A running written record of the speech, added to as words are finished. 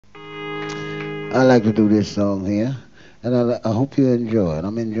I like to do this song here, and I hope you enjoy it.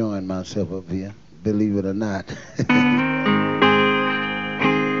 I'm enjoying myself up here, believe it or not.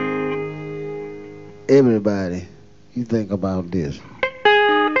 Everybody, you think about this.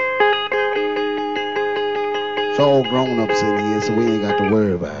 It's all grown-ups in here, so we ain't got to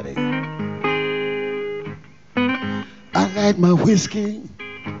worry about it. I like my whiskey.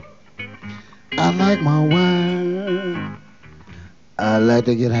 I like my wine. I like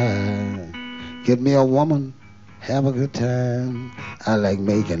to get high. Get me a woman, have a good time. I like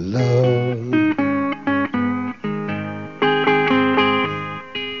making love.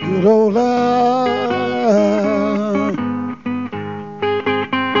 Good old love.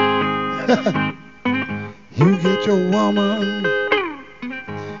 You get your woman,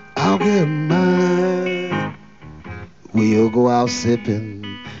 I'll get mine. We'll go out sipping,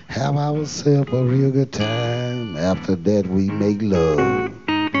 have ourselves a real good time. After that we make love.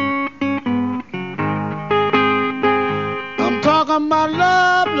 I'm talking about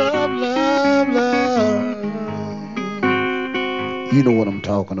love, love, love, love. You know what I'm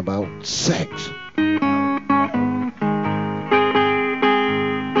talking about, sex.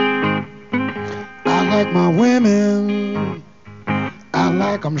 I like my women, I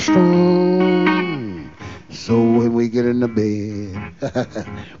like them strong. So when we get in the bed,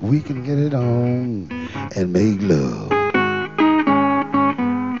 we can get it on and make love.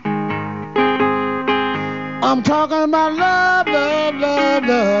 I'm talking about love, love, love,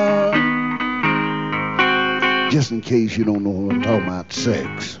 love. Just in case you don't know what I'm talking about,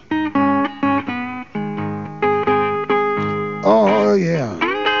 sex. Oh, yeah.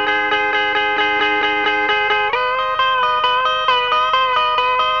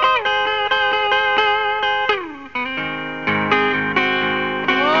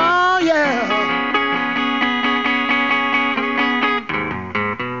 Oh, yeah.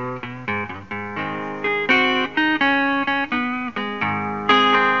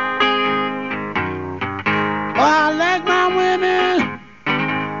 Oh, I like my women,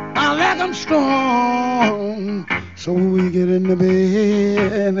 I like them strong. So when we get in the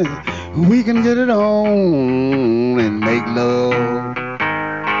bed, we can get it on and make love.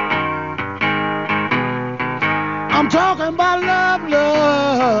 I'm talking about love,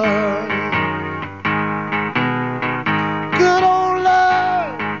 love. Good old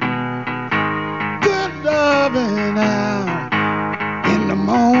love, good loving now. In the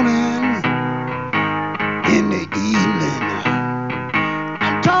morning, in the evening.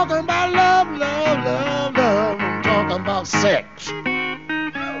 I'm talking about love, love, love, love. I'm talking about sex.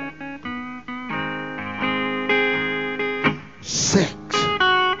 Sex.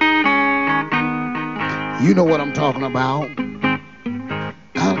 You know what I'm talking about.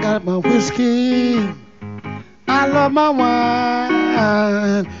 I got my whiskey. I love my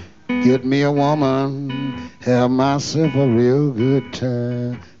wine. Get me a woman. Have myself a real good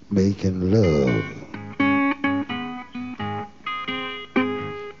time making love.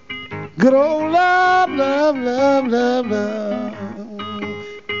 Good old love, love, love, love, love.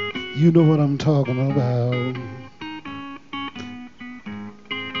 You know what I'm talking about.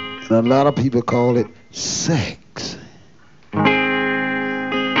 And a lot of people call it sex.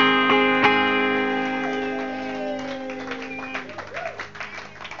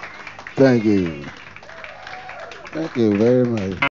 Thank you. Thank you very much.